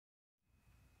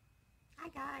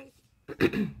guys.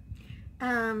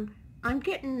 I'm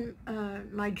getting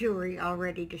my jewelry all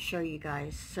ready to show you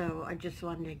guys, so I just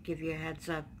wanted to give you a heads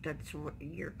up. That's what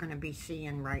you're going to be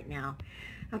seeing right now.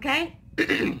 Okay,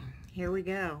 here we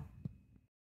go.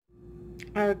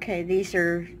 Okay, these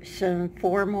are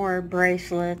 4 more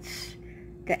bracelets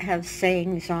that have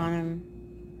sayings on them.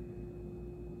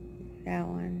 That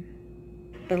one.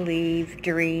 Believe,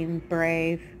 dream,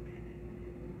 brave.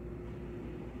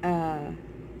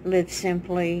 Live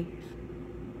simply.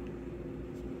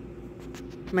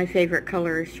 My favorite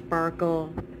color is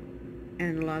sparkle,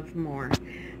 and love more.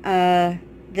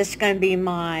 This is going to be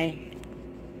my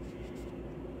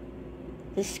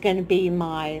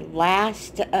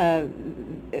last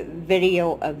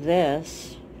video of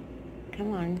this.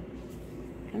 Come on,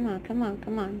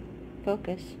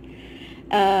 focus.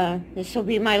 This will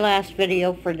be my last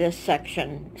video for this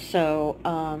section, so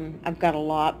I've got a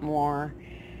lot more.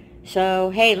 So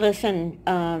hey, listen,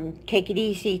 take it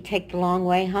easy, take the long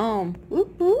way home.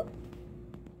 Whoop, whoop.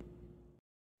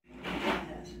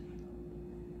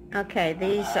 Okay,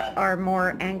 these are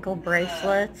more ankle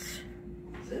bracelets.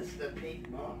 Is this the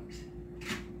pink box? Oh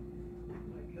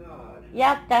my God.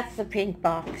 Yep, that's the pink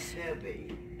box.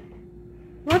 Debbie.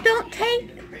 Well, don't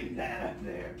take Bring that up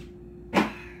there.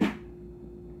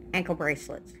 ankle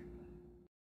bracelets.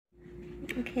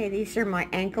 Okay, these are my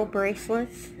ankle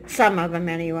bracelets. Some of them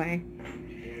anyway.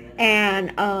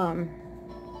 And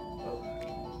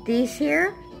these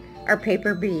here are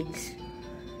paper beads.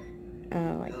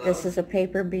 Like this is a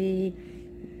paper bead.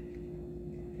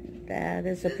 That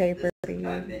is a paper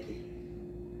bead.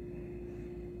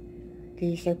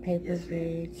 These are paper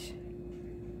beads.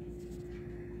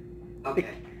 Okay,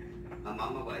 I'm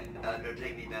on my way. It'll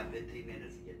take me about 15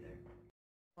 minutes to get there.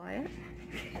 Quiet.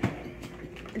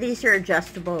 These are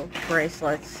adjustable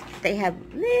bracelets. They have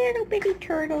little bitty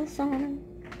turtles on them.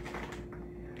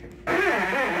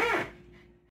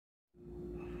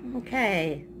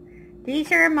 Okay,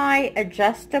 these are my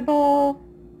adjustable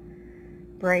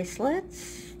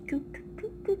bracelets.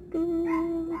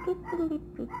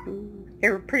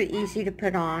 They're pretty easy to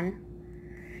put on.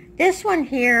 This one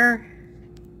here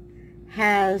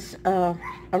has a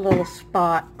little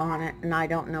spot on it, and I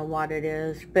don't know what it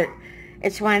is, but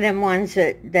it's one of them ones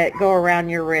that go around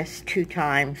your wrist 2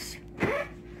 times.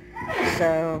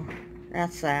 So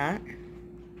that's that.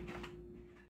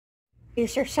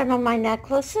 These are some of my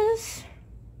necklaces.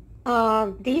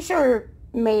 These are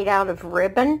made out of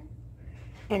ribbon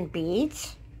and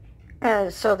beads,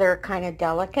 so they're kind of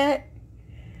delicate,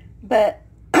 but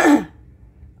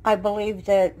I believe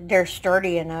that they're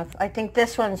sturdy enough. I think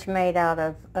this one's made out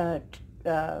of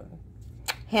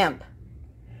hemp,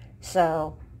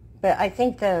 so, but I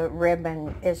think the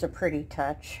ribbon is a pretty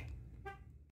touch.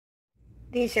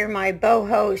 These are my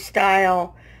boho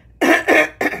style,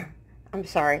 I'm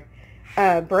sorry,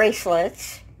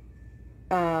 bracelets.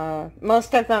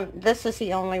 Most of them, this is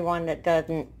the only one that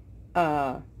doesn't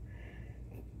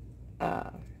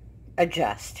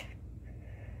adjust.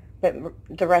 But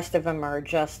the rest of them are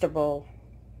adjustable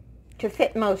to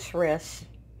fit most wrists.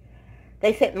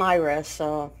 They fit my wrist,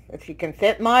 so if you can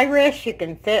fit my wrist, you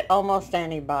can fit almost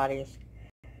anybody's.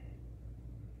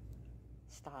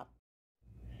 Stop.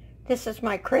 This is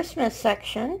my Christmas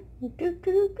section. Doo,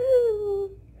 doo,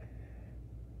 doo.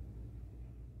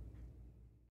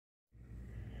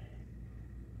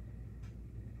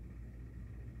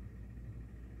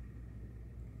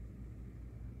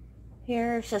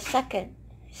 Here's a second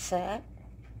set.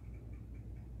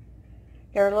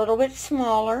 They're a little bit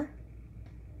smaller.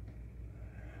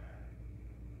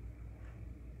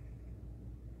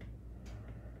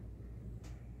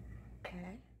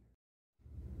 Okay.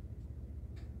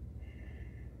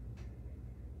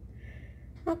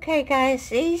 Okay guys,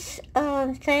 these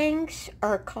things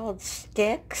are called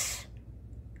sticks.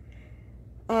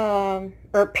 Or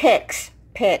picks,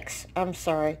 I'm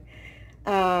sorry.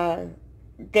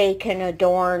 They can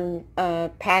adorn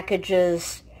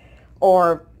packages,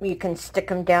 or you can stick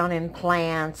them down in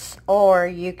plants, or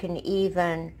you can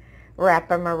even wrap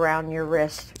them around your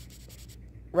wrist.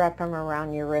 Wrap them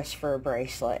around your wrist for a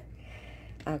bracelet.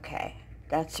 Okay,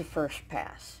 that's the first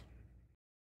pass.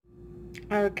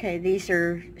 Okay, these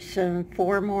are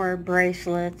 4 more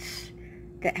bracelets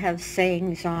that have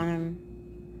sayings on them.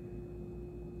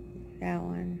 That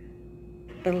one.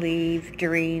 Believe,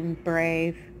 dream,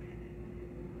 brave.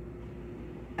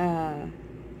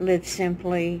 Live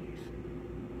simply.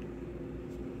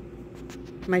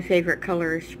 My favorite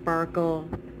color is sparkle,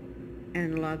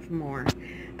 and love more.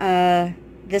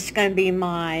 This is going to be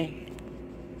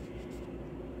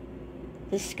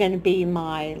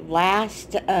my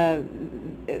last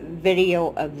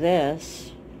video of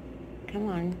this. Come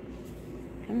on.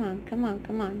 Come on, come on,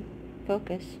 come on.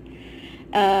 Focus.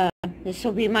 This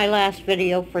will be my last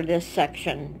video for this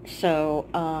section. So,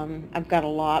 I've got a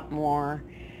lot more.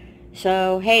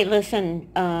 So, hey, listen,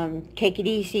 take it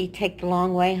easy. Take the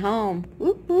long way home.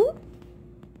 Whoop, whoop.